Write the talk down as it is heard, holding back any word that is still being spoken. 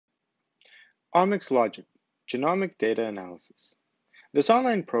OmicsLogic, Genomic Data Analysis. This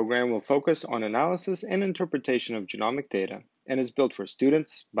online program will focus on analysis and interpretation of genomic data and is built for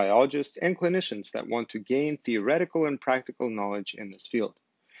students, biologists, and clinicians that want to gain theoretical and practical knowledge in this field.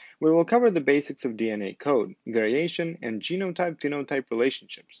 We will cover the basics of DNA code, variation, and genotype-phenotype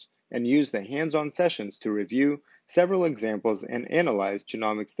relationships, and use the hands-on sessions to review several examples and analyze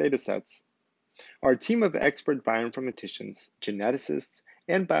genomics datasets. Our team of expert bioinformaticians, geneticists,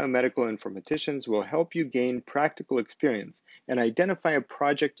 and biomedical informaticians will help you gain practical experience and identify a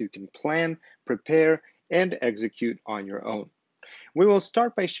project you can plan, prepare, and execute on your own. We will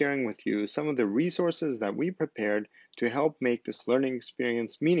start by sharing with you some of the resources that we prepared to help make this learning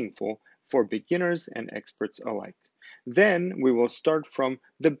experience meaningful for beginners and experts alike. Then we will start from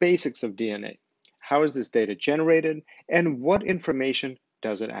the basics of DNA. How is this data generated, and what information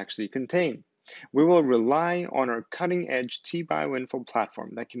does it actually contain? We will rely on our cutting-edge T-bioinfo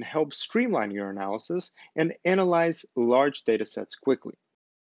platform that can help streamline your analysis and analyze large datasets quickly.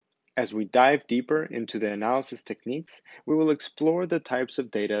 As we dive deeper into the analysis techniques, we will explore the types of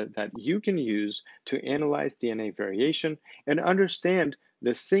data that you can use to analyze DNA variation and understand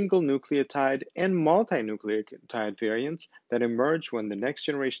the single nucleotide and multinucleotide variants that emerge when the next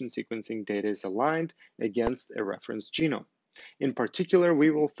generation sequencing data is aligned against a reference genome. In particular, we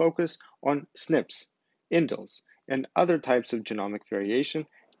will focus on SNPs, indels, and other types of genomic variation,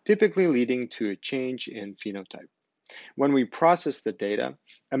 typically leading to a change in phenotype. When we process the data,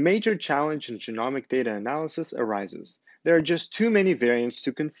 a major challenge in genomic data analysis arises. There are just too many variants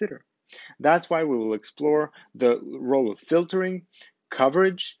to consider. That's why we will explore the role of filtering,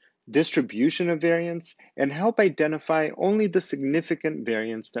 coverage, distribution of variants, and help identify only the significant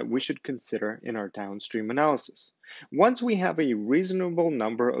variants that we should consider in our downstream analysis. Once we have a reasonable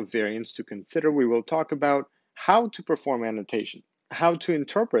number of variants to consider, we will talk about how to perform annotation, how to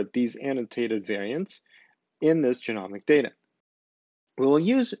interpret these annotated variants in this genomic data. We will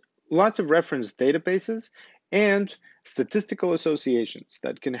use lots of reference databases and statistical associations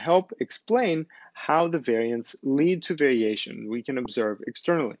that can help explain how the variants lead to variation we can observe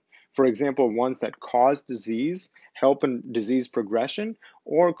externally. For example, ones that cause disease, help in disease progression,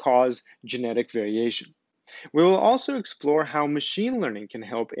 or cause genetic variation. We will also explore how machine learning can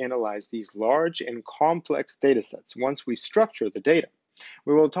help analyze these large and complex datasets once we structure the data.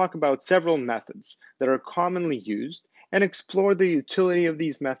 We will talk about several methods that are commonly used and explore the utility of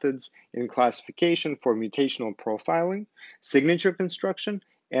these methods in classification for mutational profiling, signature construction,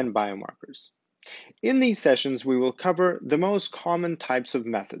 and biomarkers. In these sessions, we will cover the most common types of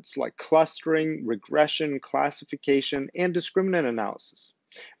methods like clustering, regression, classification, and discriminant analysis.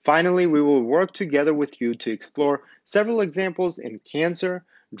 Finally, we will work together with you to explore several examples in cancer,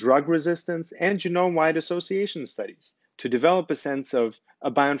 drug resistance, and genome-wide association studies to develop a sense of a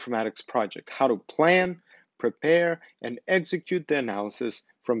bioinformatics project, how to plan, prepare, and execute the analysis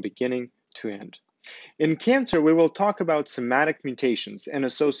from beginning to end. In cancer, we will talk about somatic mutations and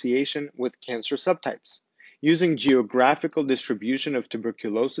association with cancer subtypes. Using geographical distribution of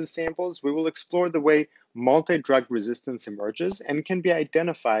tuberculosis samples, we will explore the way multi-drug resistance emerges and can be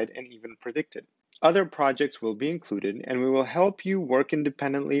identified and even predicted. Other projects will be included, and we will help you work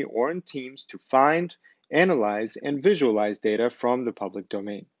independently or in teams to find, analyze, and visualize data from the public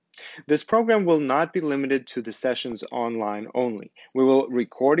domain. This program will not be limited to the sessions online only. We will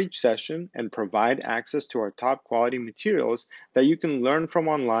record each session and provide access to our top quality materials that you can learn from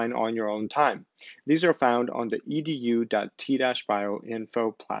online on your own time. These are found on the edu.t-bioinfo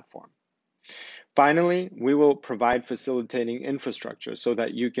platform. Finally, we will provide facilitating infrastructure so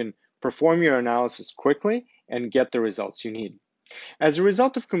that you can perform your analysis quickly and get the results you need. As a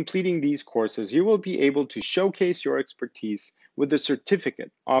result of completing these courses, you will be able to showcase your expertise with a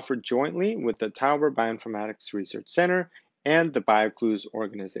certificate offered jointly with the Tauber Bioinformatics Research Center and the BioClues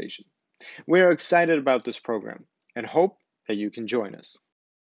organization. We are excited about this program and hope that you can join us.